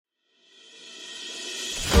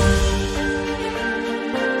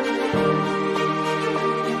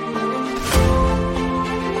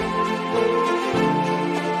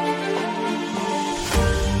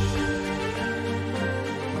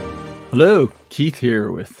Hello, Keith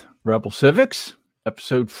here with Rebel Civics,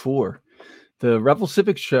 episode 4. The Rebel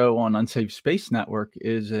Civics show on Unsafe Space Network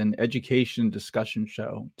is an education discussion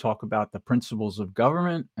show. Talk about the principles of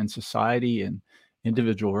government and society and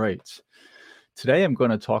individual rights. Today, I'm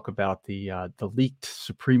going to talk about the leaked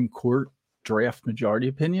Supreme Court draft majority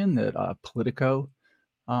opinion that Politico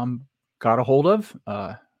got a hold of.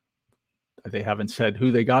 They haven't said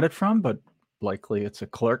who they got it from, but likely it's a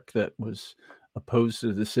clerk that was opposed to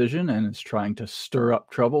the decision and is trying to stir up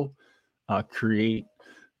trouble, create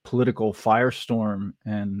political firestorm,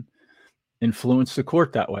 and influence the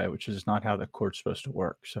court that way, which is not how the court's supposed to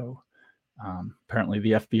work. So apparently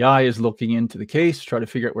the FBI is looking into the case, try to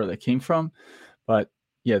figure out where they came from. But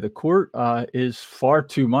yeah, the court is far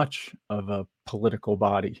too much of a political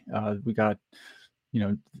body. We got,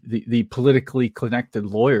 the politically connected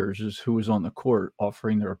lawyers is who was on the court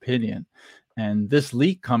offering their opinion. And this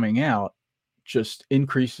leak coming out just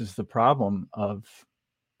increases the problem of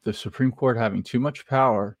the Supreme Court having too much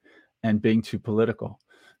power and being too political.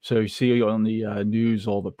 So you see on the news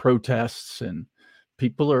all the protests, and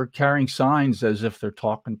people are carrying signs as if they're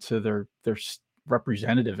talking to their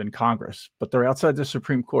representative in Congress, but they're outside the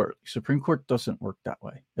Supreme Court. Supreme Court doesn't work that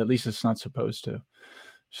way. At least it's not supposed to.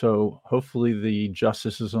 So hopefully the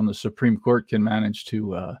justices on the Supreme Court can manage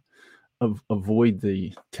to avoid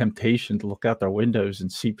the temptation to look out their windows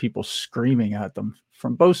and see people screaming at them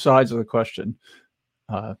from both sides of the question.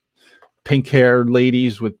 Pink-haired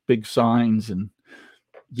ladies with big signs and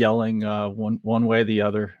yelling one way or the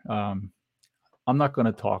other. I'm not going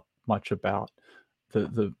to talk much about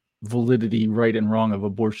the validity, right and wrong of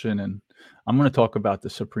abortion, and I'm going to talk about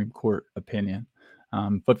the Supreme Court opinion.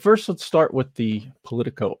 But first, let's start with the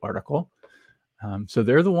Politico article. So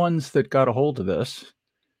they're the ones that got a hold of this.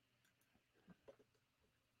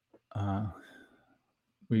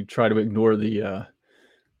 We try to ignore the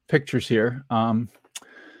pictures here.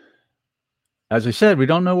 As I said, we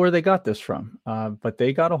don't know where they got this from, but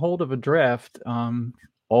they got a hold of a draft.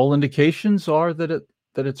 All indications are that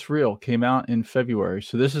it's real. Came out in February.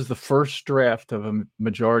 So this is the first draft of a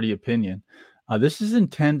majority opinion. This is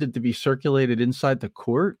intended to be circulated inside the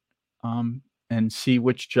court and see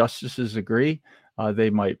which justices agree. They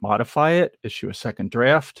might modify it, issue a second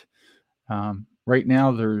draft. Right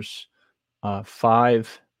now, there's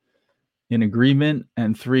 5 in agreement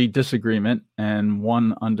and 3 disagreement and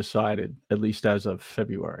 1 undecided, at least as of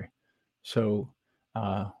February. So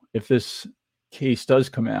if this case does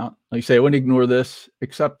come out, like I say, I wouldn't ignore this,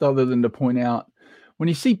 except other than to point out, when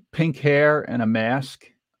you see pink hair and a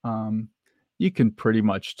mask, you can pretty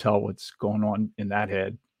much tell what's going on in that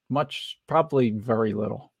head. Probably very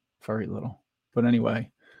little. But anyway,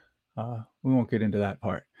 we won't get into that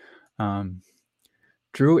part.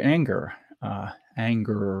 Drew Anger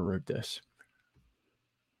wrote this.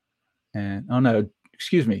 And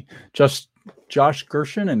just Josh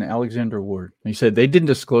Gershon and Alexander Ward. He said they didn't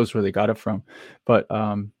disclose where they got it from, but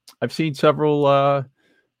I've seen several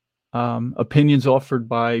opinions offered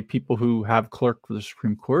by people who have clerked for the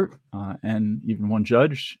Supreme Court, and even one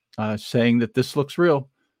judge saying that this looks real.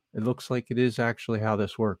 It looks like it is actually how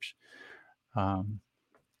this works.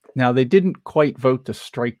 Now, they didn't quite vote to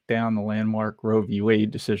strike down the landmark Roe v.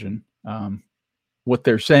 Wade decision. What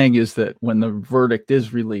they're saying is that when the verdict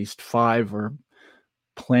is released, 5 are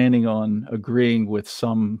planning on agreeing with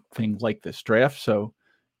something like this draft. So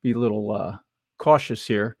be a little cautious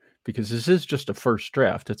here, because this is just a first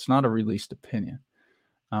draft. It's not a released opinion.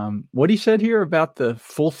 What he said here about the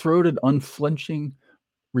full-throated, unflinching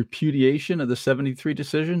repudiation of the 73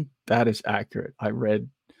 decision, that is accurate. I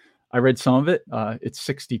read some of it. It's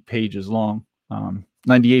 60 pages long,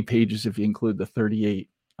 98 pages if you include the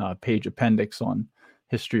 38-page appendix on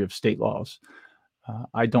history of state laws.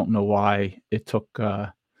 I don't know why it took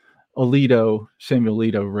Samuel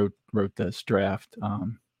Alito wrote this draft.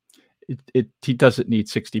 He doesn't need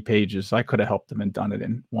 60 pages. I could have helped him and done it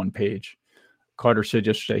in 1 page. Carter said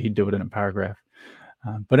yesterday he'd do it in a paragraph.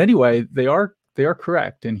 But anyway, they are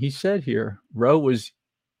correct. And he said here, Roe was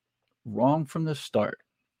wrong from the start.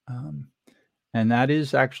 And that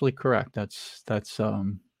is actually correct. That's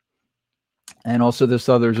and also there's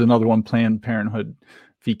another one, Planned Parenthood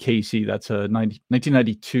v. Casey. That's a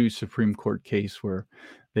 1992 Supreme Court case where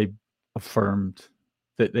they affirmed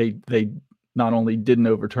that they not only didn't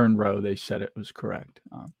overturn Roe, they said it was correct.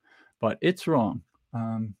 But it's wrong.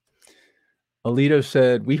 Alito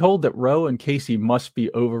said, "We hold that Roe and Casey must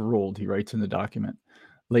be overruled," he writes in the document,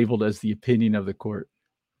 labeled as the opinion of the court.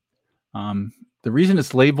 The reason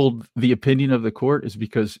it's labeled the opinion of the court is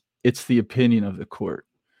because it's the opinion of the court.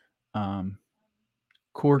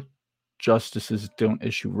 Court justices don't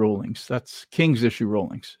issue rulings. That's kings issue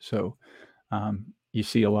rulings. So you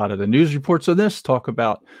see a lot of the news reports of this talk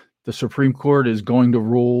about the Supreme Court is going to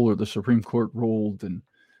rule or the Supreme Court ruled, and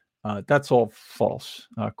that's all false.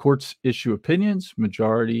 Courts issue opinions,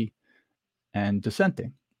 majority and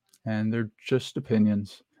dissenting, and they're just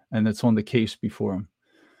opinions, and it's on the case before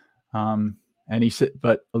them. And he said,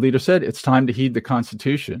 but Alito said, it's time to heed the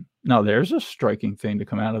Constitution. Now, there's a striking thing to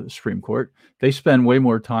come out of the Supreme Court. They spend way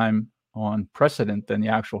more time on precedent than the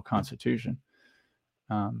actual Constitution.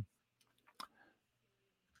 I'll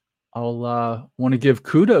want to give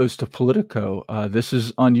kudos to Politico. This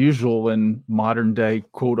is unusual in modern day,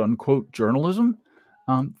 quote unquote, journalism.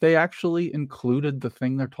 They actually included the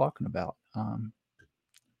thing they're talking about.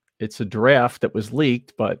 It's a draft that was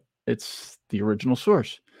leaked, but it's the original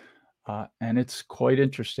source. And it's quite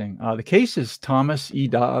interesting. The case is Thomas E.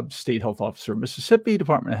 Dobbs, State Health Officer, Mississippi,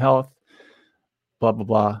 Department of Health, blah,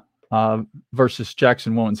 blah, blah, versus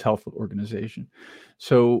Jackson Women's Health Organization.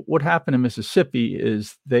 So what happened in Mississippi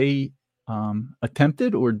is they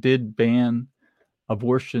attempted or did ban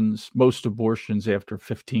most abortions after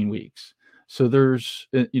 15 weeks. So there's,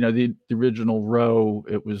 the original Roe,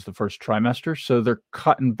 it was the first trimester. So they're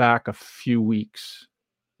cutting back a few weeks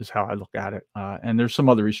is how I look at it. And there's some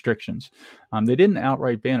other restrictions. They didn't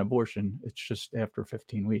outright ban abortion. It's just after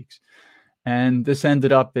 15 weeks. And this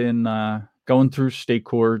ended up in going through state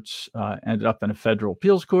courts, ended up in a federal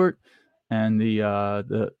appeals court, and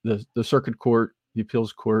the circuit court, the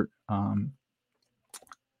appeals court,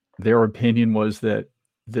 their opinion was that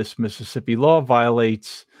this Mississippi law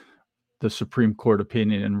violates the Supreme Court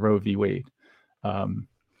opinion in Roe v. Wade,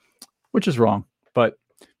 which is wrong, but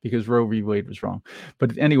because Roe v. Wade was wrong.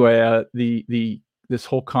 But anyway, this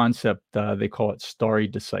whole concept, they call it stare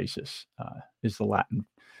decisis, is the Latin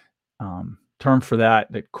term for that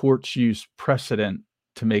courts use precedent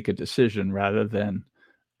to make a decision rather than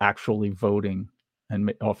actually voting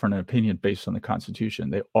and offering an opinion based on the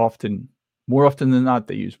Constitution. They more often than not,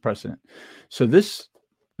 they use precedent. So this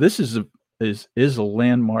is a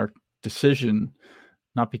landmark decision,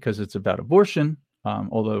 not because it's about abortion,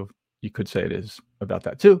 although you could say it is about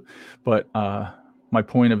that too. But my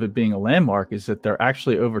point of it being a landmark is that they're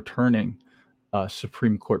actually overturning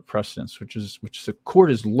Supreme Court precedents, which the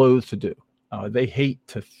court is loath to do. They hate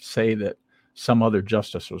to say that some other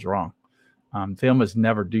justice was wrong. They almost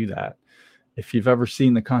never do that. If you've ever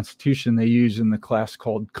seen the Constitution they use in the class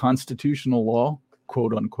called constitutional law,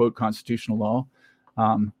 quote unquote constitutional law,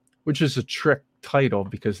 which is a trick title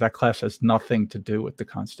because that class has nothing to do with the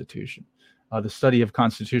Constitution. The study of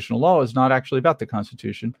constitutional law is not actually about the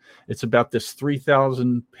Constitution. It's about this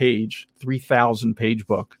 3,000 page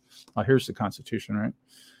book. Here's the Constitution, right?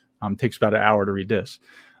 It takes about an hour to read this.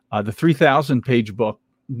 The 3,000 page book,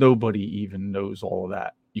 nobody even knows all of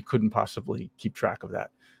that. You couldn't possibly keep track of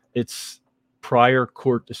that. It's prior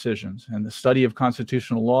court decisions, and the study of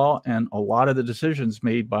constitutional law and a lot of the decisions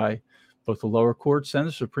made by both the lower courts and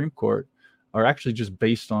the Supreme Court are actually just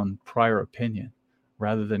based on prior opinion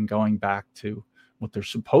rather than going back to what they're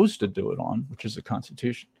supposed to do it on, which is the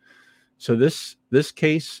Constitution. So this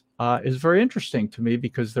case is very interesting to me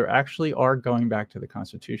because they actually are going back to the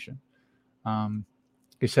Constitution.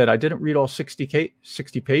 Like I said, I didn't read all 60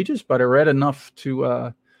 pages, but I read enough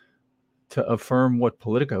to affirm what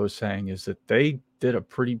Politico is saying is that they did a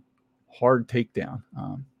pretty hard takedown.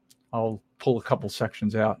 I'll pull a couple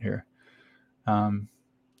sections out here.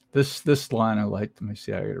 This line I like. Let me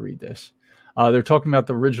see. I got to read this. They're talking about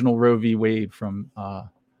the original Roe v. Wade from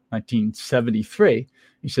 1973.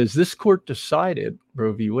 He says, this court decided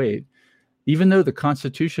Roe v. Wade. Even though the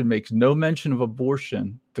Constitution makes no mention of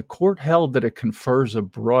abortion, the court held that it confers a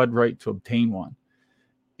broad right to obtain one.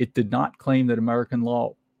 It did not claim that American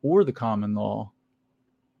law or the common law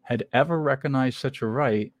had ever recognized such a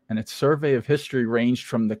right, and its survey of history ranged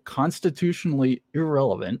from the constitutionally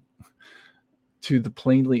irrelevant to the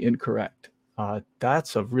plainly incorrect.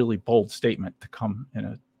 That's a really bold statement to come in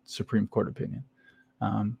a Supreme Court opinion.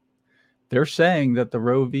 They're saying that the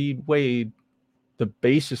Roe v. Wade, the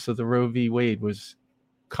basis of the Roe v. Wade was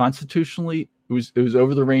constitutionally, it was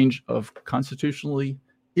over the range of constitutionally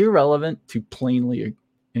irrelevant to plainly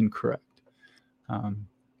incorrect.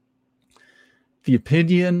 The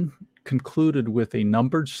opinion concluded with a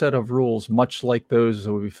numbered set of rules, much like those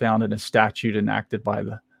that would be found in a statute enacted by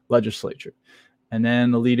the legislature. And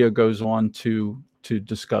then Alito goes on to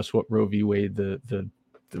discuss what Roe v. Wade,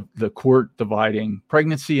 the court dividing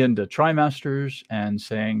pregnancy into trimesters and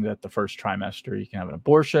saying that the first trimester you can have an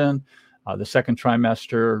abortion. The second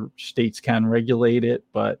trimester, states can regulate it,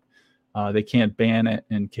 but they can't ban it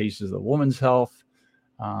in cases of women's health.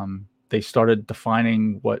 They started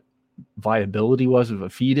defining what viability was of a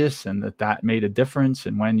fetus, and that made a difference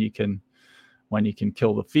in when you can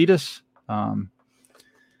kill the fetus.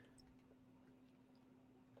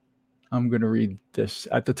 I'm going to read this.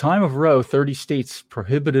 At the time of Roe, 30 states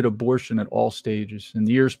prohibited abortion at all stages. In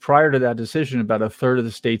the years prior to that decision, about a third of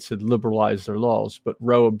the states had liberalized their laws, but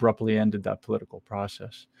Roe abruptly ended that political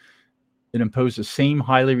process. It imposed the same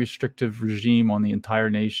highly restrictive regime on the entire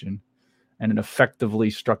nation, and it effectively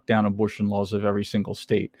struck down abortion laws of every single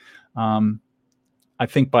state. I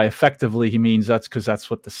think by effectively, he means that's because that's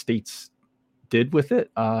what the states did with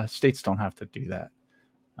it. States don't have to do that.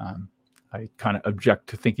 I kind of object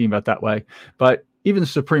to thinking about that way. But even the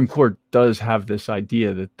Supreme Court does have this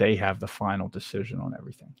idea that they have the final decision on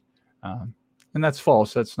everything. And that's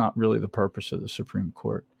false. That's not really the purpose of the Supreme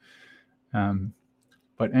Court.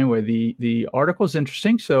 But anyway, the article is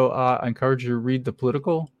interesting. So I encourage you to read the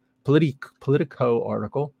Politico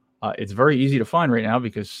article. It's very easy to find right now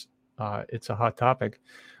because it's a hot topic.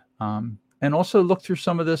 And also look through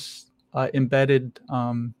some of this embedded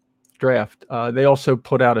draft. They also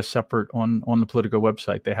put out a separate on the Politico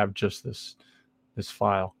website. They have just this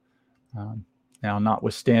file. Now,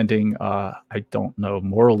 notwithstanding, I don't know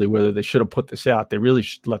morally whether they should have put this out. They really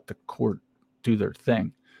should let the court do their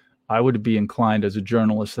thing. I would be inclined as a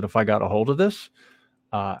journalist that if I got a hold of this,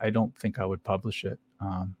 I don't think I would publish it.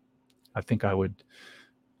 I think I would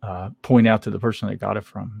point out to the person I got it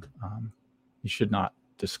from, you should not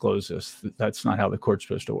disclose this. That's not how the court's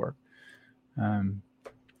supposed to work.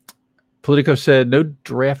 Politico said, no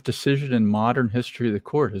draft decision in modern history of the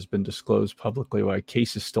court has been disclosed publicly while a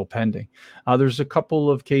case is still pending. There's a couple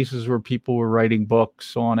of cases where people were writing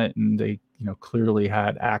books on it and they clearly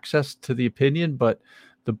had access to the opinion, but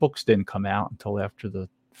the books didn't come out until after the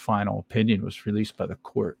final opinion was released by the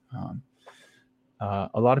court. A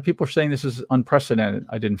lot of people are saying this is unprecedented.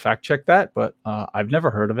 I didn't fact check that, but I've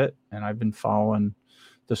never heard of it. And I've been following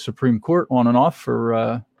the Supreme Court on and off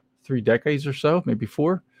for 3 decades or so, maybe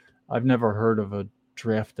 4. I've never heard of a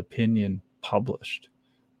draft opinion published.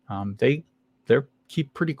 They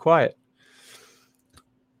keep pretty quiet.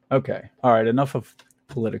 Okay. All right. Enough of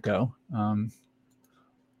Politico.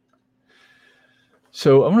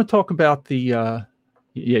 So I want to talk about the,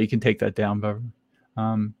 you can take that down, Beverly.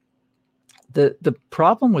 The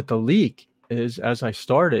problem with the leak is, as I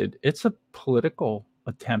started, it's a political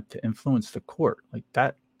attempt to influence the court. Like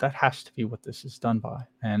that has to be what this is done by.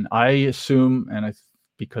 And I assume,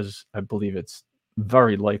 because I believe it's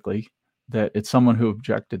very likely that it's someone who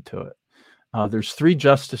objected to it. There's 3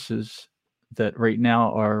 justices that right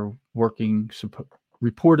now are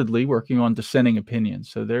reportedly working on dissenting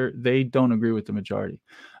opinions. So they don't agree with the majority.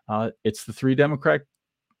 It's the 3 Democrat,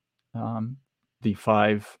 the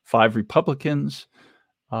five Republicans,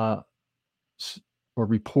 or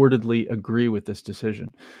reportedly agree with this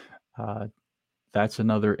decision. That's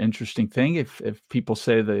another interesting thing. If people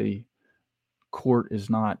say the court is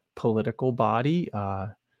not political body,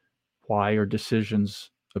 why are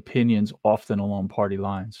opinions often along party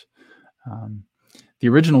lines? The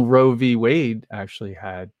original Roe v. Wade actually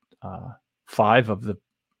had 5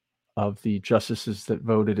 of the justices that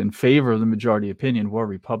voted in favor of the majority opinion were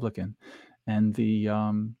Republican, and the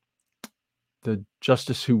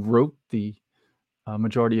justice who wrote the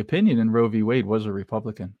majority opinion in Roe v. Wade was a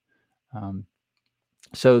Republican.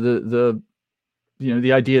 So the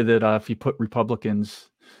idea that if you put Republicans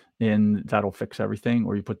in, that'll fix everything,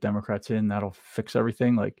 or you put Democrats in, that'll fix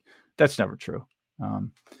everything, like that's never true.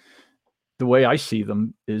 The way I see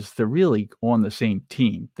them is they're really on the same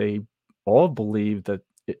team. They all believe that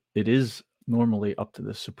it is normally up to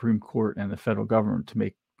the Supreme Court and the federal government to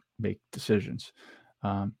make decisions.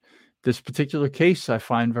 This particular case I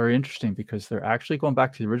find very interesting because they're actually going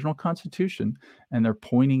back to the original Constitution and they're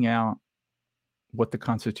pointing out what the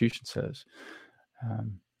Constitution says.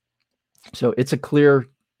 So it's a clear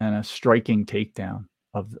and a striking takedown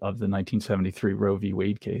of the 1973 Roe v.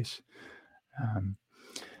 Wade case.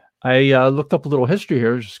 I looked up a little history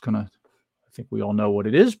here. I think we all know what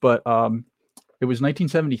it is, but it was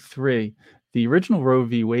 1973. The original Roe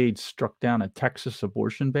v. Wade struck down a Texas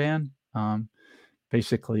abortion ban.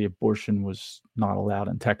 Basically, abortion was not allowed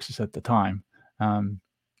in Texas at the time.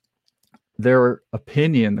 Their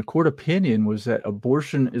opinion, the court opinion, was that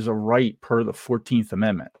abortion is a right per the 14th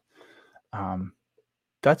Amendment.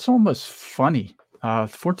 That's almost funny.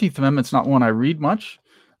 14th Amendment's not one I read much,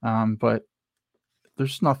 but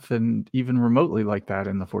there's nothing even remotely like that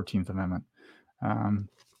in the 14th Amendment.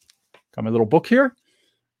 Got my little book here.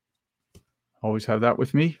 Always have that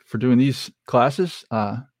with me for doing these classes.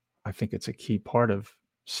 I think it's a key part of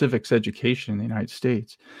civics education in the United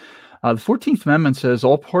States. The 14th Amendment says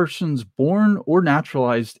all persons born or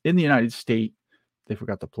naturalized in the United States, they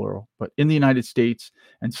forgot the plural, but in the United States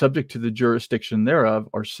and subject to the jurisdiction thereof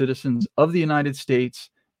are citizens of the United States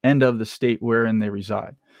and of the state wherein they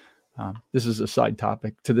reside. This is a side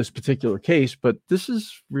topic to this particular case, but this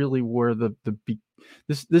is really where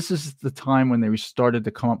this is the time when they started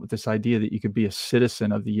to come up with this idea that you could be a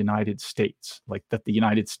citizen of the United States, like that the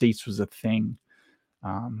United States was a thing,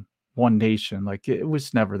 one nation. Like it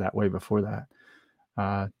was never that way before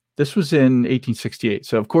that. This was in 1868.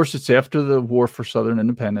 So, of course, it's after the War for Southern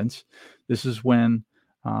Independence. This is when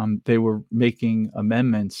they were making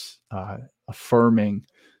amendments affirming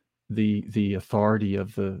the authority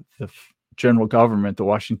of the general government, the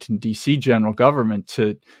Washington, D.C. general government,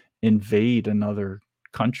 to invade another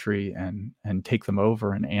country and take them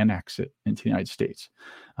over and annex it into the United States.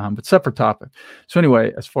 But separate topic. So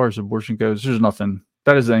anyway, as far as abortion goes, there's nothing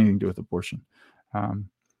that has anything to do with abortion.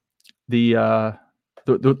 The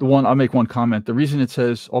one, I'll make one comment. The reason it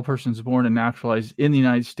says all persons born and naturalized in the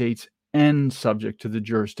United States and subject to the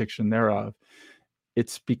jurisdiction thereof,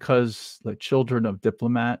 it's because the children of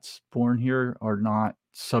diplomats born here are not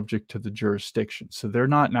subject to the jurisdiction. So they're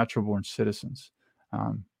not natural born citizens.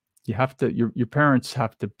 You have to, your parents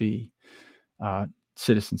have to be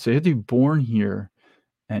citizens. So you have to be born here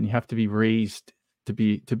and you have to be raised to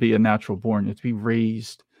be a natural born. You have to be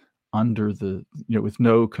raised under the, with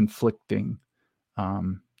no conflicting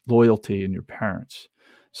loyalty in your parents.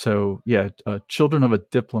 So yeah, children of a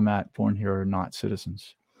diplomat born here are not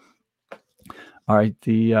citizens. All right,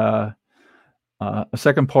 a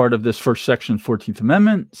second part of this first section, 14th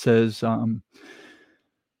Amendment, says,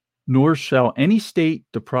 nor shall any state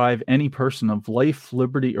deprive any person of life,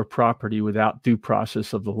 liberty, or property without due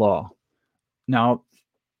process of the law. Now,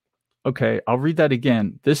 okay, I'll read that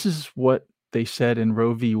again. This is what they said in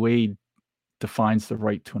Roe v. Wade defines the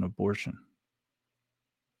right to an abortion.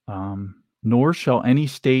 Nor shall any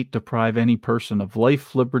state deprive any person of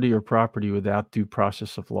life, liberty, or property without due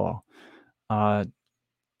process of law.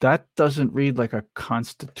 That doesn't read like a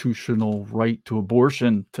constitutional right to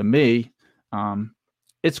abortion to me.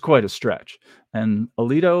 It's quite a stretch. And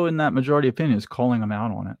Alito, in that majority opinion, is calling them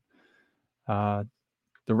out on it.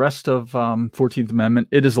 The rest of 14th Amendment,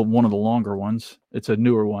 it is one of the longer ones. It's a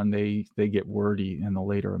newer one. They get wordy in the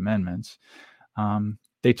later amendments.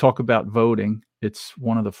 They talk about voting. It's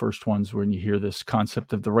one of the first ones when you hear this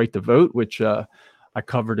concept of the right to vote, which I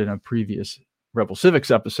covered in a previous Rebel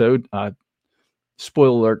Civics episode.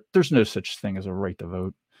 Spoiler alert, there's no such thing as a right to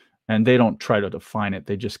vote. And they don't try to define it.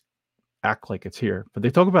 They just act like it's here. But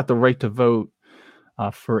they talk about the right to vote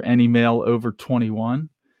for any male over 21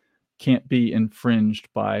 can't be infringed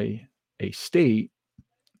by a state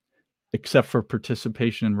except for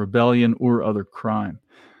participation in rebellion or other crime.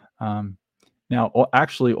 Now,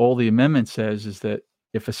 actually, all the amendment says is that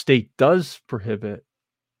if a state does prohibit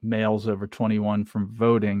males over 21 from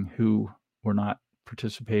voting who were not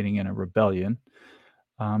participating in a rebellion,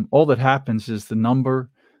 all that happens is the number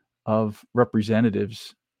of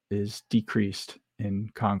representatives is decreased in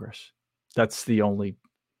Congress. That's the only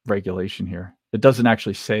regulation here. It doesn't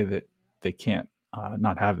actually say that they can't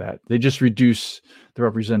not have that. They just reduce the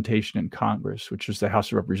representation in Congress, which was the House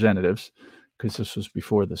of Representatives, because this was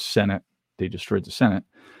before the Senate. They destroyed the Senate.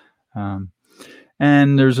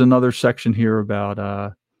 And there's another section here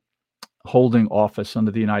about holding office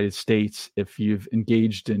under the United States if you've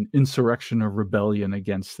engaged in insurrection or rebellion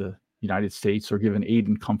against the United States or given aid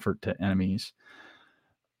and comfort to enemies.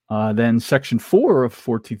 Then Section 4 of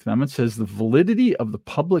 14th Amendment says the validity of the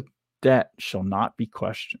public debt shall not be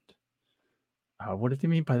questioned. What do they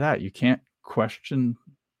mean by that? You can't question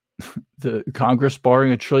the Congress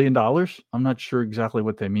borrowing $1 trillion? I'm not sure exactly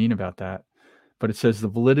what they mean about that. But it says the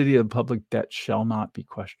validity of the public debt shall not be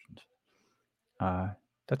questioned.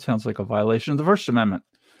 That sounds like a violation of the First Amendment.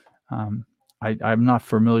 I'm not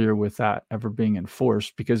familiar with that ever being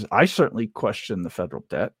enforced because I certainly question the federal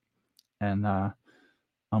debt, and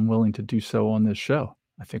I'm willing to do so on this show.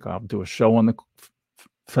 I think I'll do a show on the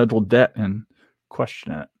federal debt and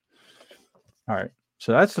question it. All right,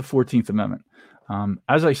 so that's the 14th Amendment.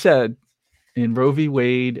 As I said, in Roe v.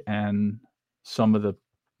 Wade and some of the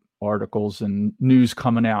articles and news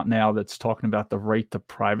coming out now that's talking about the right to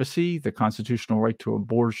privacy, the constitutional right to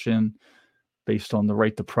abortion based on the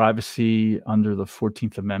right to privacy under the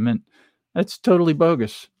 14th Amendment, that's totally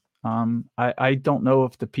bogus. I don't know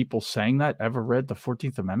if the people saying that ever read the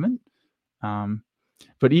 14th Amendment.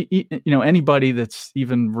 But anybody that's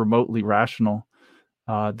even remotely rational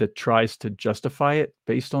that tries to justify it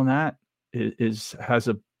based on that has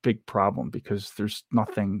a big problem because there's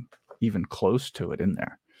nothing even close to it in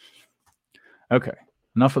there. Okay,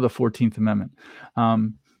 enough of the 14th Amendment.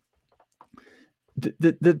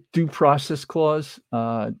 The due process clause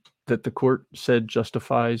that the court said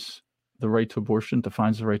justifies the right to abortion,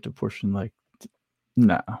 defines the right to abortion, like,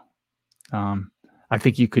 no. I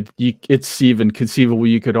think it's even conceivable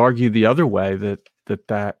you could argue the other way,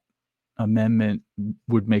 that amendment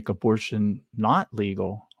would make abortion not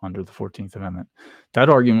legal under the 14th Amendment. That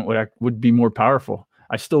argument would be more powerful.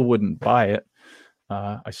 I still wouldn't buy it.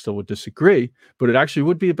 I still would disagree, but it actually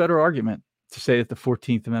would be a better argument to say that the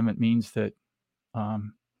 14th Amendment means that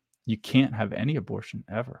you can't have any abortion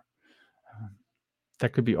ever.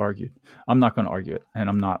 That could be argued. I'm not going to argue it, and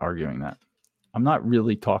I'm not arguing that. I'm not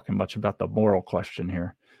really talking much about the moral question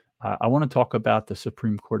here. I want to talk about the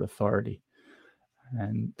Supreme Court authority.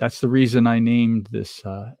 And that's the reason I named this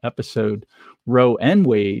episode Roe and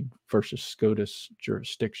Wade versus SCOTUS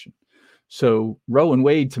jurisdiction. So Roe and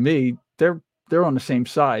Wade, to me, they're on the same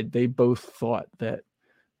side. They both thought that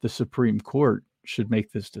the Supreme Court should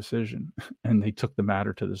make this decision, and they took the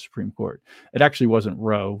matter to the Supreme Court. It actually wasn't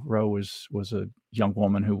Roe. Roe was a young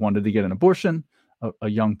woman who wanted to get an abortion, a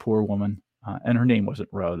young poor woman, and her name wasn't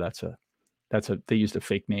Roe. They used a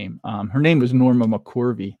fake name. Her name was Norma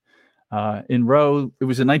McCorvey. In Roe, it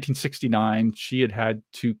was in 1969. She had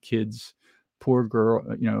 2 kids, poor girl,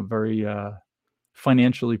 very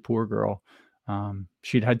financially poor girl.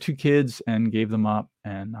 She'd had 2 kids and gave them up,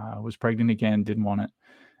 and was pregnant again, didn't want it.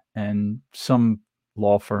 And some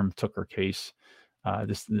law firm took her case,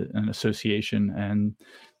 an association, and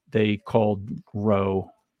they called Roe.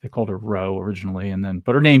 They called her Roe originally,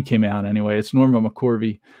 but her name came out anyway. It's Norma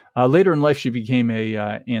McCorvey. Later in life, she became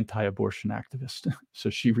a anti-abortion activist, so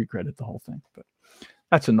she regretted the whole thing. But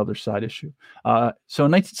that's another side issue. So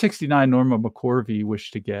in 1969, Norma McCorvey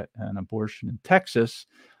wished to get an abortion in Texas.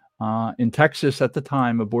 In Texas, at the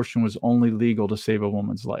time, abortion was only legal to save a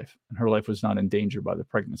woman's life, and her life was not in danger by the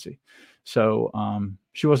pregnancy. So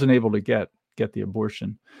she wasn't able to get the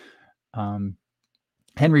abortion.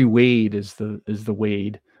 Henry Wade is the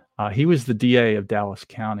Wade. He was the DA of Dallas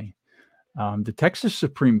County. The Texas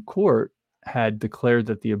Supreme Court had declared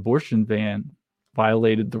that the abortion ban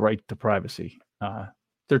violated the right to privacy.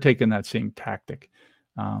 They're taking that same tactic.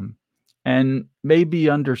 And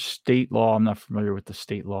maybe under state law, I'm not familiar with the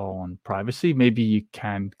state law on privacy, maybe you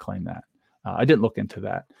can claim that. I didn't look into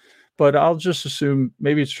that, but I'll just assume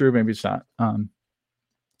maybe it's true, maybe it's not. I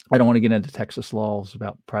don't want to get into Texas laws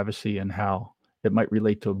about privacy and how it might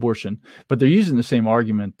relate to abortion, but they're using the same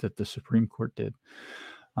argument that the Supreme Court did.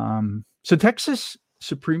 So Texas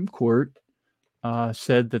Supreme Court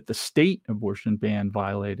said that the state abortion ban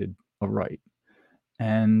violated a right,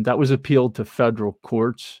 and that was appealed to federal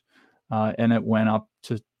courts, and it went up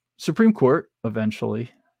to Supreme Court eventually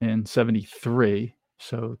in 1973.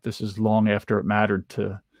 So this is long after it mattered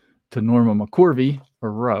to Norma McCorvey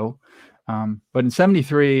or Roe. But in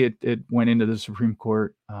 1973, it went into the Supreme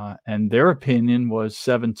Court, and their opinion was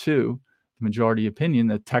 7-2, the majority opinion,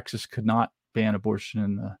 that Texas could not ban abortion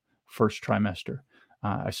in the first trimester.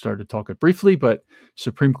 I started to talk it briefly, but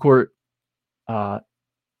Supreme Court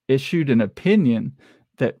issued an opinion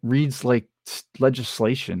that reads like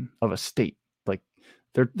legislation of a state. Like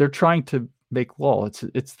they're trying to make law.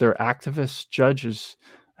 It's their activist judges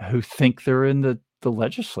who think they're in the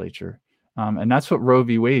legislature. And that's what Roe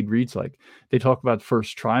v. Wade reads like. They talk about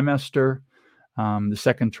first trimester, the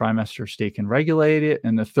second trimester state can regulate it,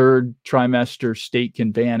 and the third trimester state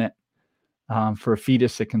can ban it for a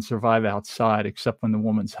fetus that can survive outside, except when the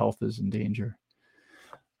woman's health is in danger.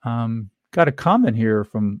 Got a comment here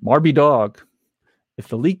from Marby Dog. If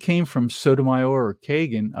the leak came from Sotomayor or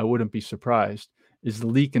Kagan, I wouldn't be surprised. Is the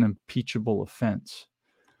leak an impeachable offense?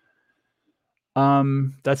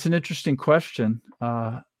 That's an interesting question.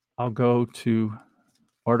 I'll go to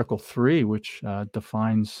Article 3, which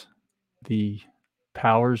defines the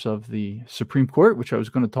powers of the Supreme Court, which I was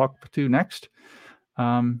going to talk to next.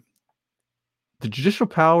 The judicial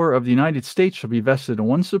power of the United States shall be vested in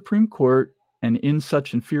one Supreme Court and in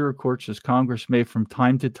such inferior courts as Congress may from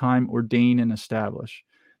time to time ordain and establish.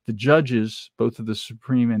 The judges, both of the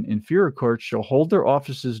Supreme and inferior courts, shall hold their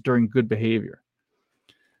offices during good behavior.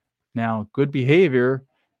 Now, good behavior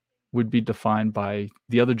would be defined by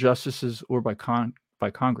the other justices or by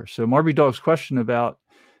Congress. So Marby Dog's question about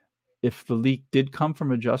if the leak did come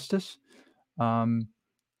from a justice,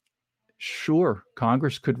 sure,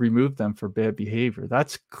 Congress could remove them for bad behavior.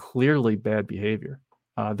 That's clearly bad behavior.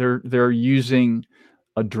 They're using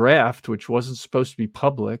a draft which wasn't supposed to be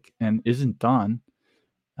public and isn't done.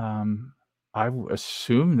 I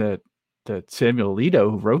assume that Samuel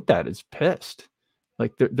Alito, who wrote that, is pissed.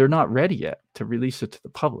 Like they're not ready yet to release it to the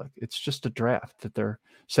public. It's just a draft that they're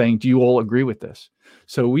saying, do you all agree with this?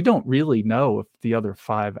 So we don't really know if the other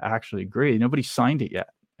 5 actually agree. Nobody signed it yet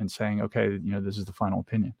and saying, okay, this is the final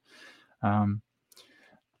opinion.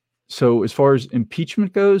 So as far as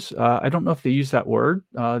impeachment goes, I don't know if they use that word.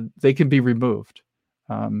 They can be removed.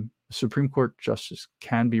 Supreme Court justice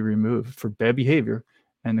can be removed for bad behavior.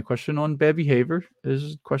 And the question on bad behavior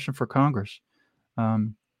is a question for Congress.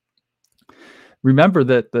 Remember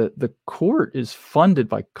that the court is funded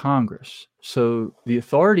by Congress. So the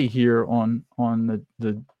authority here on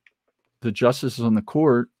the justices on the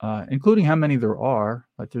court, including how many there are,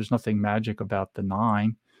 like there's nothing magic about the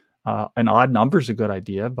 9. An odd number is a good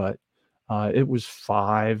idea, but it was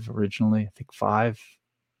 5 originally. I think 5,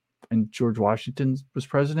 and George Washington was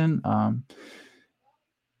president.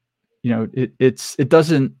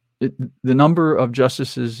 The number of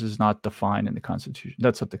justices is not defined in the Constitution.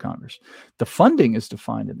 That's up to Congress. The funding is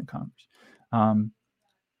defined in the Congress.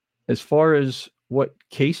 As far as what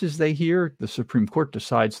cases they hear, the Supreme Court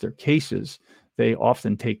decides their cases. They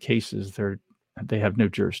often take cases they have no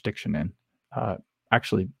jurisdiction in.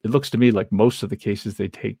 Actually, it looks to me like most of the cases they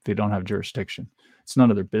take, they don't have jurisdiction. It's none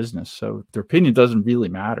of their business. So their opinion doesn't really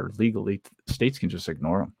matter legally. States can just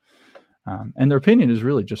ignore them. And their opinion is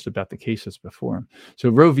really just about the case that's before them. So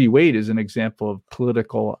Roe v. Wade is an example of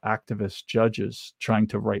political activist judges trying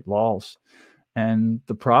to write laws. And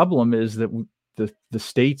the problem is that the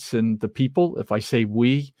states and the people, if I say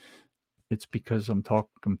we, it's because I'm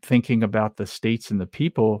thinking about the states and the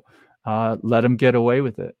people, let them get away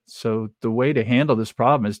with it. So the way to handle this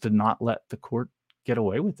problem is to not let the court get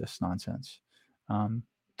away with this nonsense.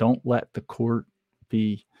 Don't let the court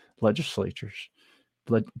be legislatures.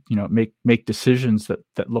 Make decisions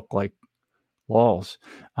that look like laws.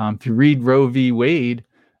 If you read Roe v. Wade,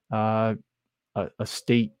 a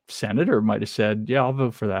state senator might have said, "Yeah, I'll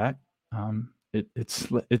vote for that."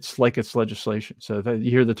 It's like it's legislation. So you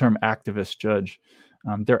hear the term activist judge.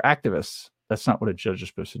 They're activists. That's not what a judge is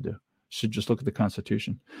supposed to do. Should just look at the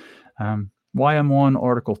Constitution. Why I'm on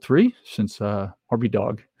Article 3, since Harvey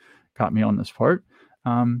Dog got me on this part.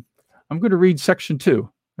 I'm going to read Section 2.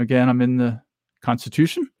 Again, I'm in the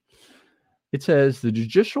Constitution. It says, the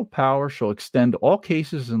judicial power shall extend all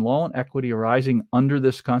cases in law and equity arising under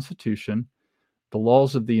this Constitution, the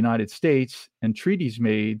laws of the United States, and treaties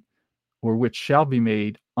made or which shall be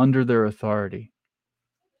made under their authority.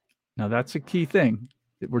 Now, that's a key thing.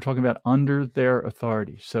 We're talking about under their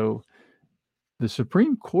authority. So the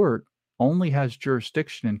Supreme Court only has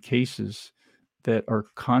jurisdiction in cases that are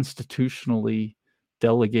constitutionally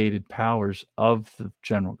delegated powers of the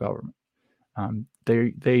general government.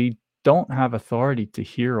 They don't have authority to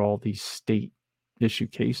hear all these state issue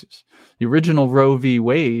cases. The original Roe v.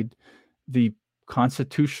 Wade, the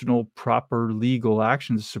constitutional proper legal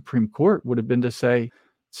action of the Supreme Court would have been to say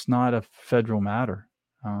it's not a federal matter.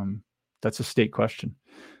 That's a state question.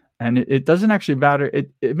 And it doesn't actually matter.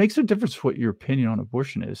 It makes a difference what your opinion on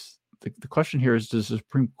abortion is. The question here is, does the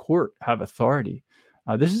Supreme Court have authority?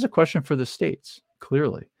 This is a question for the states,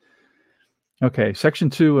 clearly. Okay,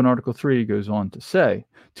 Section 2 in Article 3 goes on to say,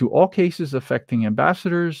 to all cases affecting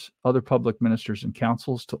ambassadors, other public ministers and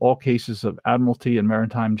councils, to all cases of admiralty and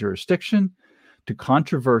maritime jurisdiction, to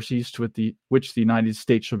controversies to which the United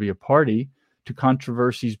States shall be a party, to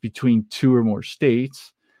controversies between 2 or more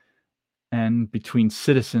states, and between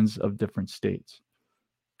citizens of different states,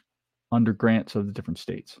 under grants of the different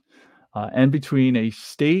states, and between a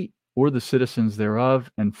state or the citizens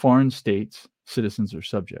thereof and foreign states, citizens or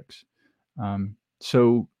subjects.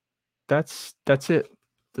 So that's it.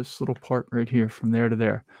 This little part right here from there to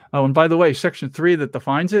there. Oh, and by the way, Section 3 that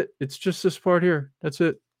defines it, it's just this part here. That's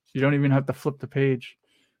it. You don't even have to flip the page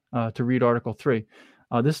to read Article 3.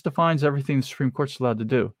 This defines everything the Supreme Court's allowed to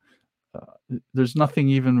do. There's nothing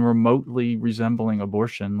even remotely resembling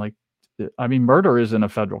abortion. Murder isn't a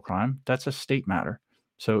federal crime. That's a state matter.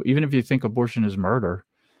 So even if you think abortion is murder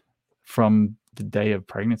from the day of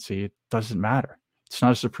pregnancy, it doesn't matter. It's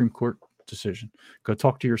not a Supreme Court decision. Go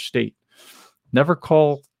talk to your state. Never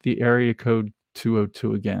call the area code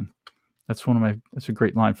 202 again. That's a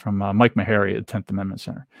great line from Mike Meharry at the 10th Amendment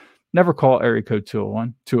Center. Never call area code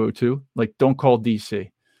 201, 202. Like, don't call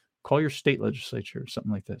DC. Call your state legislature or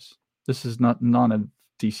something like this. This is none of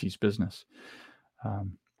DC's business.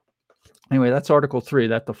 Anyway, that's Article 3.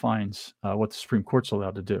 That defines what the Supreme Court's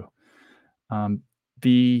allowed to do.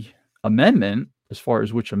 The amendment, as far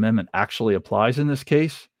as which amendment actually applies in this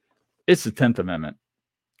case, it's the 10th Amendment,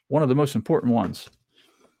 one of the most important ones.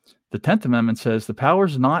 The 10th Amendment says the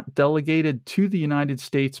powers not delegated to the United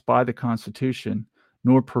States by the Constitution,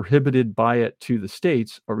 nor prohibited by it to the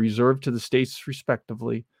states, are reserved to the states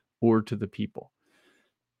respectively or to the people.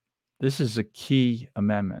 This is a key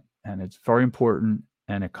amendment, and it's very important,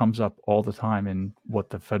 and it comes up all the time in what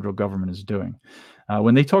the federal government is doing.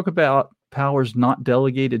 When they talk about powers not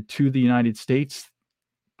delegated to the United States,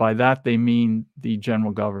 by that they mean the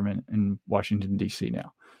general government in Washington, D.C.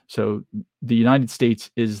 now. So the United States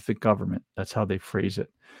is the government. That's how they phrase it.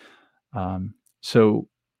 So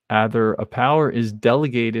either a power is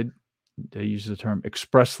delegated, they use the term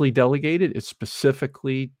expressly delegated, it's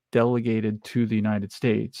specifically delegated to the United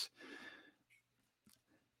States,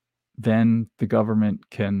 then the government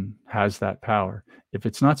has that power. If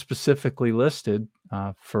it's not specifically listed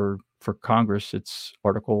for Congress, it's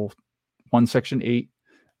Article 1, Section 8.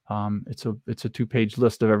 It's a 2-page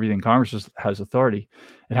list of everything Congress has authority.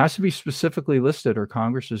 It has to be specifically listed, or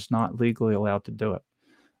Congress is not legally allowed to do it.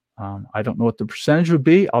 I don't know what the percentage would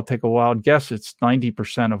be. I'll take a wild guess. It's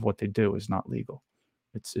 90% of what they do is not legal.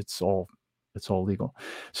 It's all legal.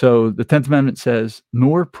 So the 10th Amendment says,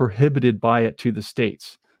 nor prohibited by it to the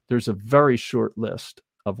states. There's a very short list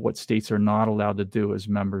of what states are not allowed to do as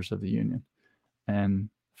members of the Union. And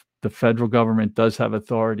the federal government does have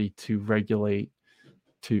authority to regulate,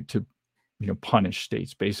 to punish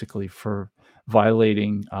states basically for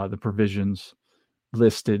violating the provisions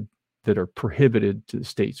listed that are prohibited to the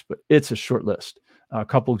states. But it's a short list. A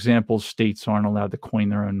couple examples: states aren't allowed to coin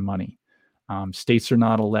their own money. States are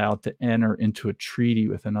not allowed to enter into a treaty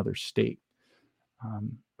with another state,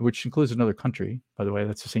 which includes another country, by the way.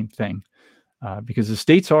 That's the same thing, because the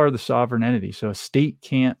states are the sovereign entity. So a state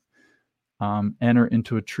can't enter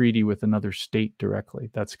into a treaty with another state directly.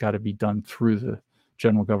 That's got to be done through the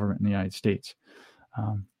general government in the United States.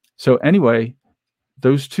 So anyway,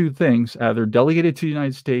 those two things, either delegated to the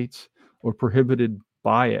United States or prohibited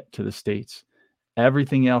by it to the states.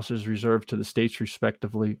 Everything else is reserved to the states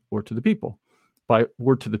respectively or to the people. By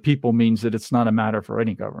or to the people means that it's not a matter for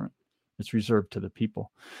any government. It's reserved to the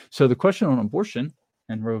people. So the question on abortion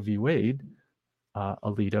and Roe v. Wade,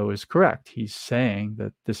 Alito is correct. He's saying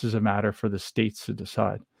that this is a matter for the states to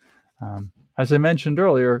decide. As I mentioned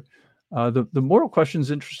earlier, the moral question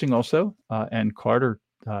is interesting also, and Carter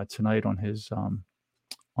tonight on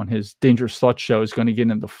his Dangerous Thoughts show is going to get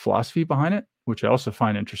into the philosophy behind it, which I also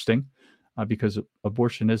find interesting, because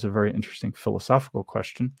abortion is a very interesting philosophical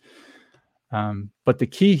question. But the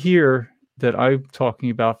key here that I'm talking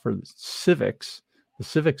about for the civics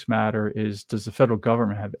matter is, does the federal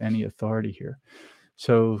government have any authority here?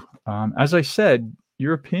 So as I said,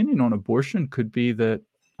 your opinion on abortion could be that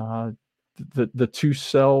the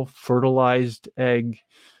 2-cell fertilized egg,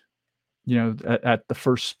 at the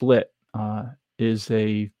first split, is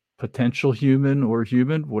a potential human,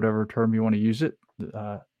 whatever term you want to use it,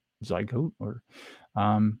 zygote, or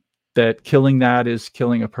that killing that is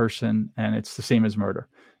killing a person, and it's the same as murder.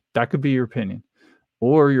 That could be your opinion.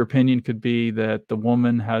 Or your opinion could be that the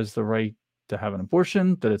woman has the right to have an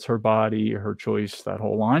abortion, that it's her body, her choice, that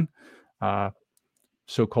whole line.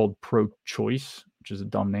 So-called pro-choice, which is a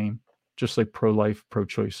dumb name. Just like pro-life,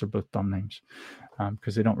 pro-choice are both dumb names,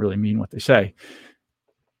 because they don't really mean what they say.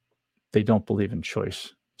 They don't believe in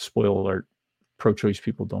choice. Spoiler alert, pro-choice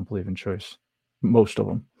people don't believe in choice. Most of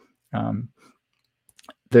them.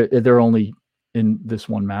 They're only in this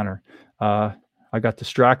one manner. I got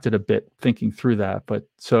distracted a bit thinking through that. But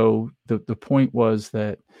so the point was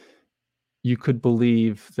that you could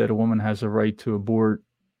believe that a woman has a right to abort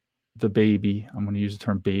the baby. I'm going to use the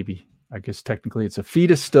term baby. I guess technically it's a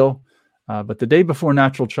fetus still. But the day before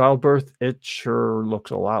natural childbirth, it sure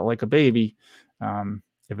looks a lot like a baby.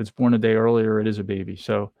 If it's born a day earlier, it is a baby.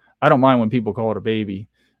 So I don't mind when people call it a baby.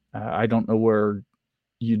 I don't know where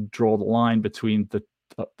you draw the line between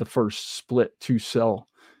the first split 2-cell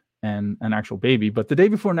and an actual baby. But the day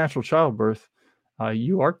before natural childbirth,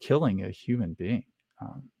 you are killing a human being.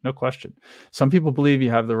 No question. Some people believe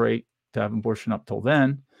you have the right to have abortion up till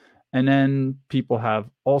then. And then people have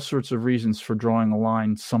all sorts of reasons for drawing a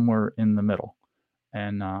line somewhere in the middle.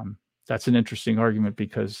 And that's an interesting argument,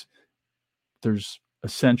 because there's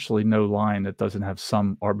essentially no line that doesn't have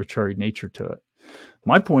some arbitrary nature to it.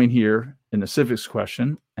 My point here in the civics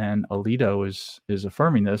question, and Alito is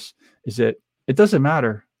affirming this, is that it doesn't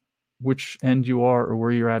matter which end you are or where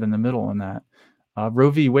you're at in the middle on that. Roe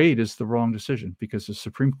v. Wade is the wrong decision, because the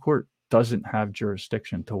Supreme Court doesn't have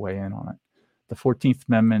jurisdiction to weigh in on it. The 14th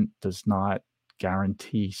Amendment does not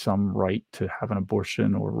guarantee some right to have an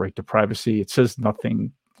abortion or right to privacy. It says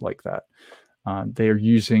nothing like that. They are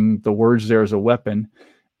using the words there as a weapon,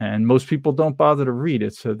 and most people don't bother to read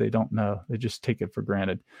it, so they don't know. They just take it for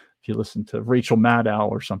granted. If you listen to Rachel Maddow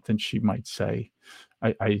or something, she might say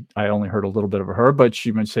I only heard a little bit of her, but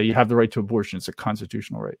she might say you have the right to abortion. It's a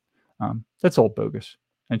constitutional right. That's all bogus.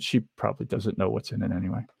 And she probably doesn't know what's in it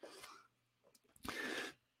anyway.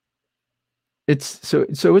 It's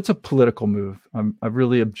a political move. I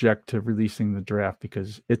really object to releasing the draft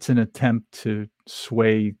because it's an attempt to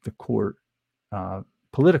sway the court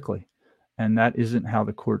politically, and that isn't how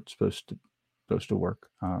the court's supposed to work.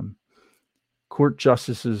 Court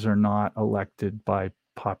justices are not elected by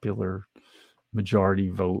popular majority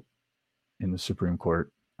vote in the Supreme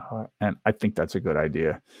Court, and I think that's a good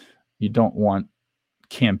idea. You don't want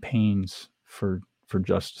campaigns for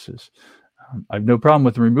justices. I have no problem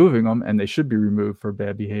with removing them, and they should be removed for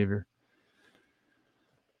bad behavior.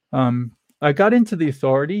 I got into the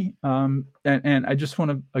authority, and I just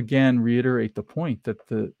want to again reiterate the point that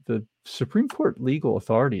the Supreme Court legal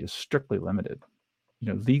authority is strictly limited.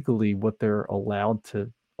 Legally, what they're allowed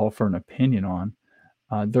to offer an opinion on.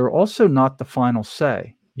 They're also not the final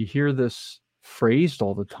say. You hear this phrased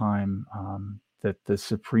all the time, that the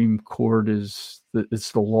Supreme Court it's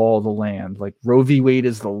the law of the land, like Roe v. Wade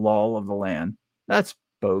is the law of the land. That's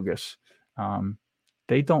bogus.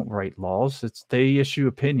 They don't write laws. They issue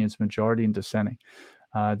opinions, majority and dissenting.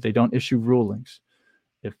 They don't issue rulings.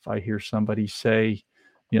 If I hear somebody say,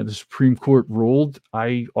 the Supreme Court ruled,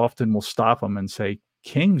 I often will stop them and say,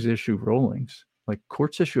 kings issue rulings. Like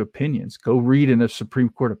courts issue opinions. Go read in a Supreme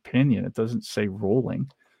Court opinion. It doesn't say ruling.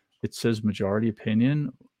 It says majority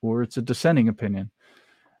opinion, or it's a dissenting opinion.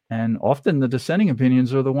 And often the dissenting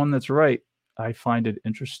opinions are the one that's right. I find it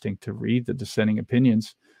interesting to read the dissenting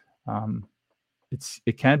opinions.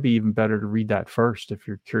 It can be even better to read that first if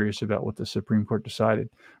you're curious about what the Supreme Court decided.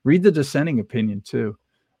 Read the dissenting opinion too.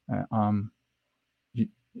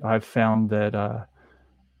 I've found that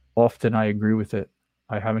often I agree with it.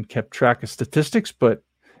 I haven't kept track of statistics, but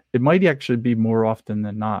it might actually be more often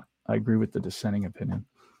than not. I agree with the dissenting opinion.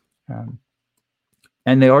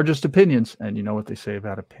 And they are just opinions, and you know what they say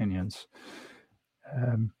about opinions.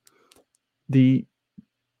 Just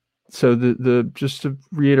to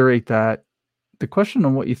reiterate that, the question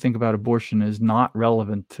on what you think about abortion is not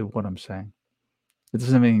relevant to what I'm saying. It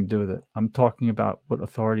doesn't have anything to do with it. I'm talking about what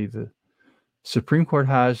authority the Supreme Court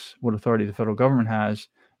has, what authority the federal government has,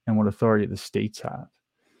 and what authority the states have.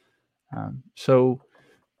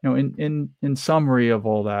 In summary of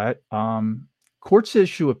all that, courts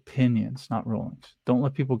issue opinions, not rulings. Don't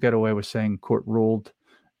let people get away with saying court ruled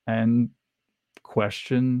and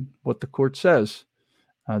question what the court says.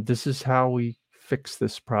 This is how we fix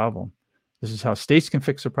this problem. This is how states can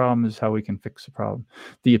fix the problem. This is how we can fix the problem.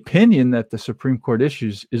 The opinion that the Supreme Court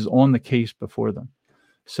issues is on the case before them.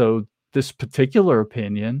 So this particular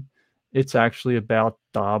opinion, it's actually about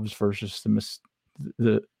Dobbs versus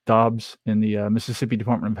the Dobbs in the Mississippi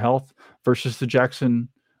Department of Health versus the Jackson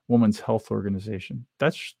Women's Health Organization.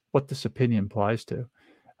 That's what this opinion applies to.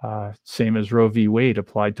 Same as Roe v. Wade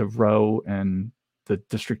applied to Roe and the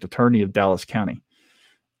district attorney of Dallas County.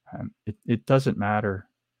 It doesn't matter.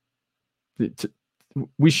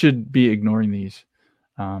 We should be ignoring these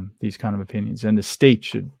kind of opinions, and the state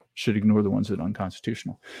should ignore the ones that are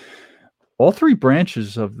unconstitutional. All three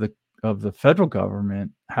branches of the federal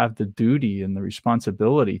government have the duty and the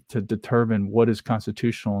responsibility to determine what is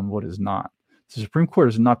constitutional and what is not. The Supreme Court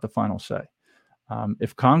is not the final say.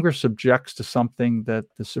 If Congress objects to something that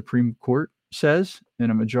the Supreme Court says in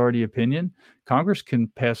a majority opinion, Congress can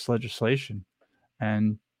pass legislation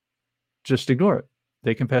and just ignore it.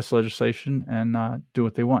 They can pass legislation and do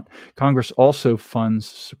what they want. Congress also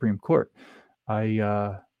funds the Supreme Court.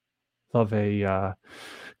 I love a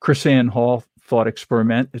Chris Ann Hall thought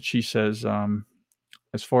experiment that she says,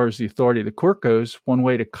 as far as the authority of the court goes, one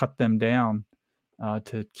way to cut them down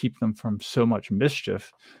to keep them from so much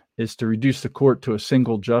mischief is to reduce the court to a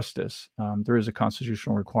single justice. There is a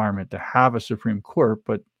constitutional requirement to have a Supreme Court,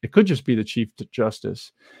 but it could just be the Chief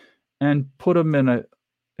Justice, and put them in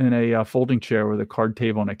a folding chair with a card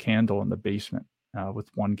table and a candle in the basement with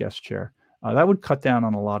one guest chair. That would cut down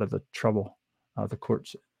on a lot of the trouble the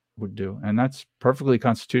courts would do, and that's perfectly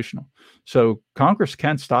constitutional. So Congress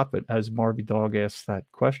can stop it, as Marvy Dog asked that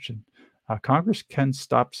question. Congress can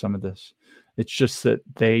stop some of this. It's just that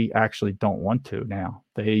they actually don't want to now.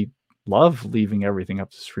 They love leaving everything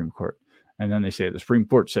up to the Supreme Court, and then they say the Supreme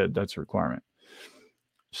Court said that's a requirement.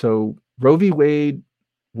 So Roe v. Wade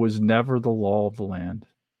was never the law of the land.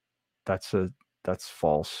 That's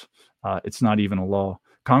false. It's not even a law.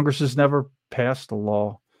 Congress has never passed a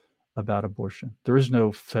law about abortion. There is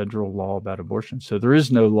no federal law about abortion. So there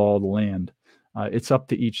is no law of the land. It's up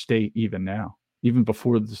to each state even now, even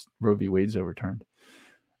before this Roe v. Wade's overturned.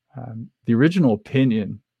 The original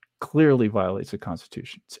opinion clearly violates the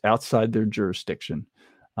Constitution. It's outside their jurisdiction.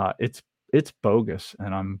 It's bogus,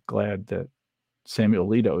 and I'm glad that Samuel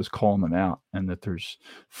Alito is calling them out, and that there's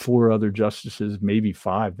 4 other justices, maybe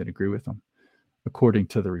 5, that agree with them, according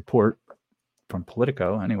to the report from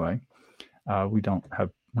Politico. Anyway, we're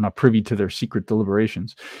not privy to their secret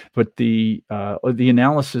deliberations, but the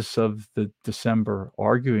analysis of the December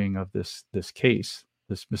arguing of this case,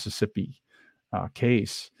 this Mississippi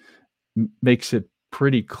case, makes it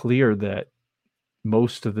pretty clear that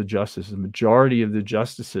most of the justices, the majority of the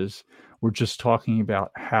justices, were just talking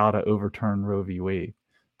about how to overturn Roe v. Wade.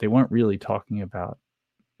 They weren't really talking about.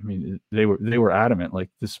 I mean, they were adamant,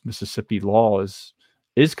 like, this Mississippi law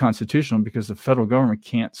is constitutional because the federal government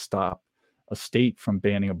can't stop a state from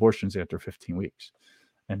banning abortions after 15 weeks.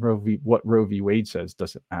 And what Roe v. Wade says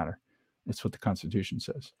doesn't matter. It's what the Constitution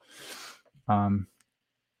says.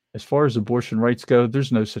 As far as abortion rights go,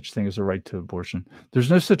 there's no such thing as a right to abortion.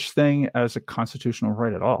 There's no such thing as a constitutional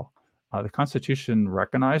right at all. The Constitution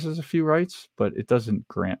recognizes a few rights, but it doesn't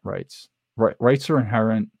grant rights. Rights are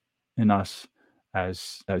inherent in us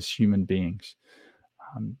as human beings.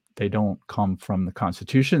 They don't come from the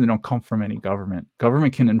Constitution. They don't come from any government.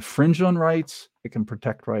 Government can infringe on rights. It can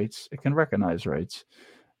protect rights. It can recognize rights,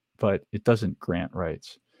 but it doesn't grant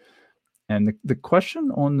rights. And the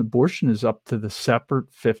question on abortion is up to the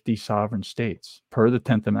separate 50 sovereign states per the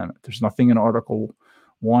 10th Amendment. There's nothing in Article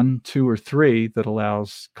 1, 2, or 3 that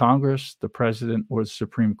allows Congress, the president, or the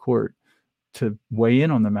Supreme Court to weigh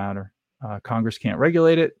in on the matter. Congress can't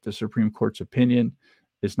regulate it. The Supreme Court's opinion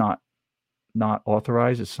is not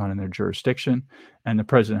authorized. It's not in their jurisdiction, and the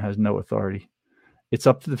president has no authority. It's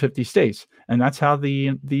up to the 50 states, and that's how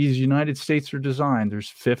these United States are designed. There's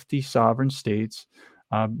 50 sovereign states.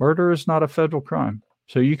 Murder is not a federal crime,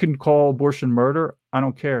 so you can call abortion murder. I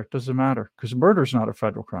don't care. It doesn't matter, because murder is not a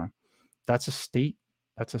federal crime. That's a state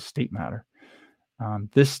matter.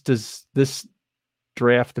 This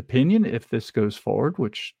draft opinion, if this goes forward,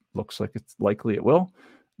 which looks like it's likely it will,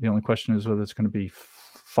 the only question is whether it's going to be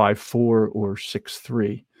 5-4 or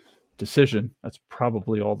 6-3 decision. That's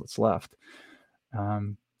probably all that's left.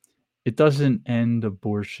 It doesn't end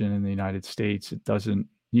abortion in the United States. It doesn't.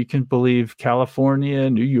 You can believe California,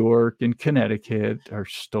 New York, and Connecticut are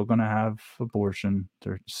still going to have abortion.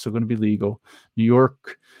 They're still going to be legal. New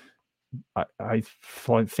York, I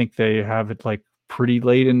think they have it like pretty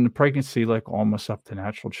late in the pregnancy, like almost up to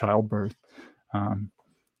natural childbirth.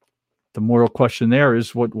 The moral question there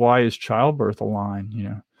is why is childbirth a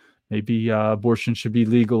line? Maybe abortion should be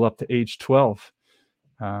legal up to age 12.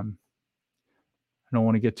 I don't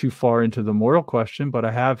want to get too far into the moral question, but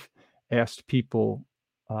I have asked people,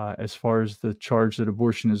 as far as the charge that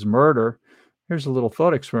abortion is murder, here's a little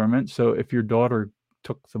thought experiment. So if your daughter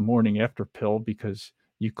took the morning after pill because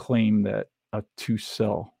you claim that a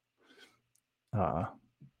 2-cell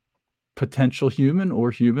potential human,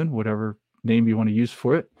 or human, whatever name you want to use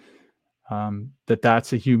for it,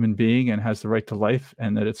 that's a human being and has the right to life,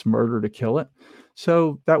 and that it's murder to kill it.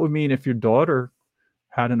 So that would mean if your daughter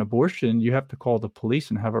had an abortion, you have to call the police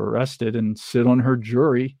and have her arrested and sit on her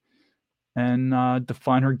jury and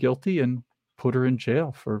define her guilty and put her in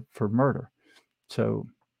jail for murder. So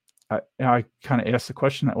I kind of asked the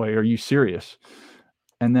question that way: are you serious?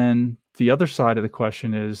 And then the other side of the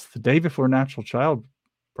question is, the day before natural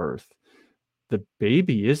childbirth, the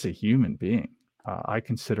baby is a human being. I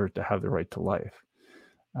consider it to have the right to life.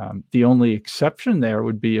 The only exception there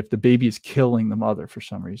would be if the baby is killing the mother for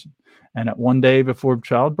some reason. And at 1 day before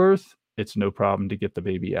childbirth, it's no problem to get the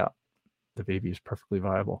baby out. The baby is perfectly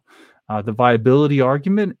viable. The viability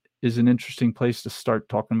argument is an interesting place to start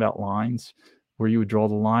talking about lines, where you would draw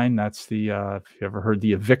the line. That's the, if you ever heard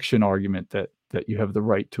the eviction argument, that you have the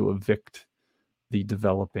right to evict the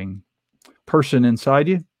developing person inside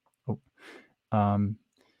you.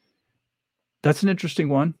 That's an interesting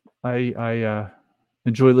one. I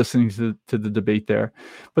enjoy listening to the debate there.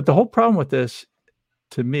 But the whole problem with this,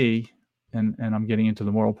 to me, and I'm getting into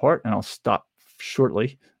the moral part, and I'll stop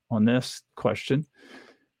shortly on this question.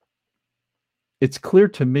 It's clear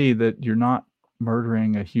to me that you're not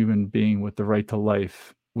murdering a human being with the right to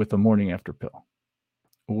life with a morning after pill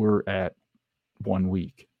or at 1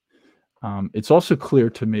 week. It's also clear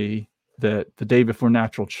to me that the day before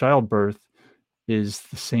natural childbirth is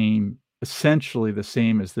essentially the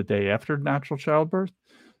same as the day after natural childbirth.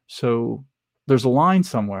 So there's a line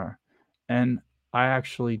somewhere, and I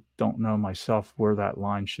actually don't know myself where that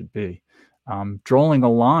line should be. Drawing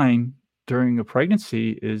a line during a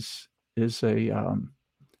pregnancy is it's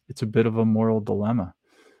a bit of a moral dilemma.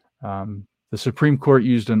 The Supreme Court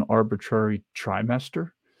used an arbitrary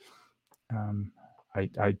trimester.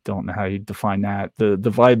 I don't know how you define that. The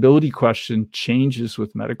viability question changes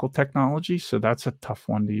with medical technology, so that's a tough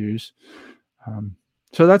one to use.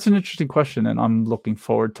 So that's an interesting question, and I'm looking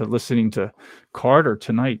forward to listening to Carter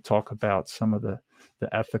tonight talk about some of the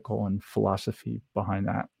ethical and philosophy behind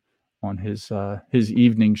that on his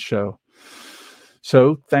evening show.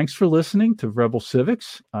 So thanks for listening to Rebel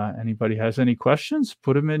Civics. Anybody has any questions,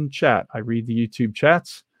 put them in chat. I read the YouTube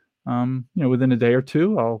chats. Within a day or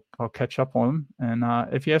two, I'll catch up on them. And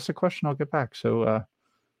if you ask a question, I'll get back. So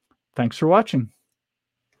thanks for watching.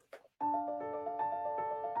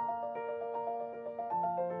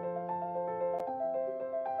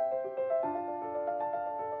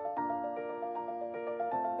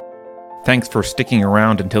 Thanks for sticking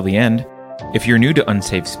around until the end. If you're new to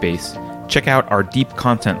Unsafe Space, check out our deep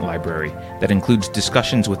content library that includes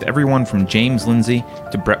discussions with everyone from James Lindsay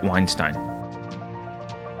to Brett Weinstein.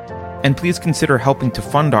 And please consider helping to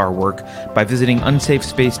fund our work by visiting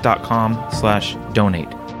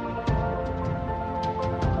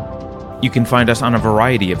unsafespace.com/donate. You can find us on a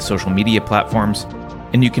variety of social media platforms,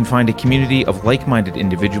 and you can find a community of like-minded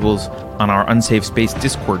individuals on our Unsafe Space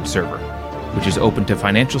Discord server, which is open to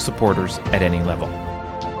financial supporters at any level.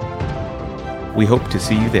 We hope to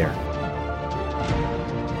see you there.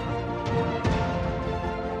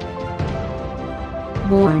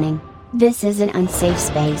 Warning. This is an unsafe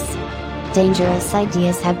space. Dangerous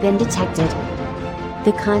ideas have been detected.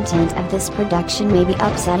 The content of this production may be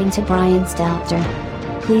upsetting to Brian Stelter.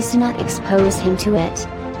 Please do not expose him to it.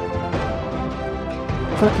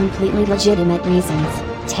 For completely legitimate reasons,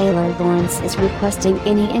 Taylor Lawrence is requesting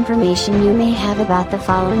any information you may have about the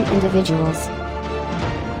following individuals.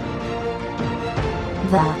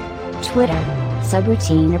 The Twitter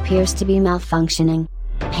subroutine appears to be malfunctioning.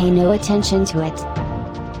 Pay no attention to it.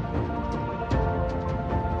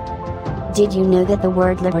 Did you know that the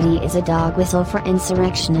word liberty is a dog whistle for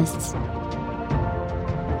insurrectionists?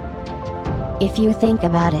 If you think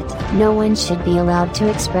about it, no one should be allowed to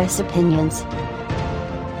express opinions.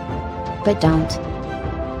 But don't.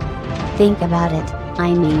 Think about it,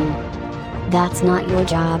 I mean. That's not your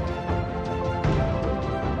job.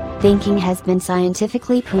 Thinking has been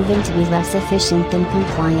scientifically proven to be less efficient than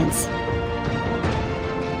compliance.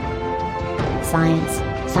 Science,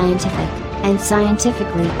 scientific, and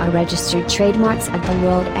scientifically are registered trademarks of the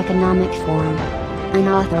World Economic Forum.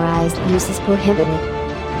 Unauthorized use is prohibited.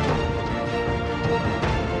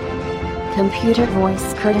 Computer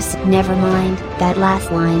voice courtesy. Never mind, that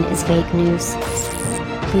last line is fake news.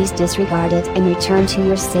 Please disregard it and return to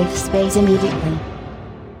your safe space immediately.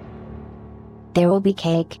 There will be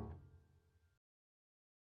cake.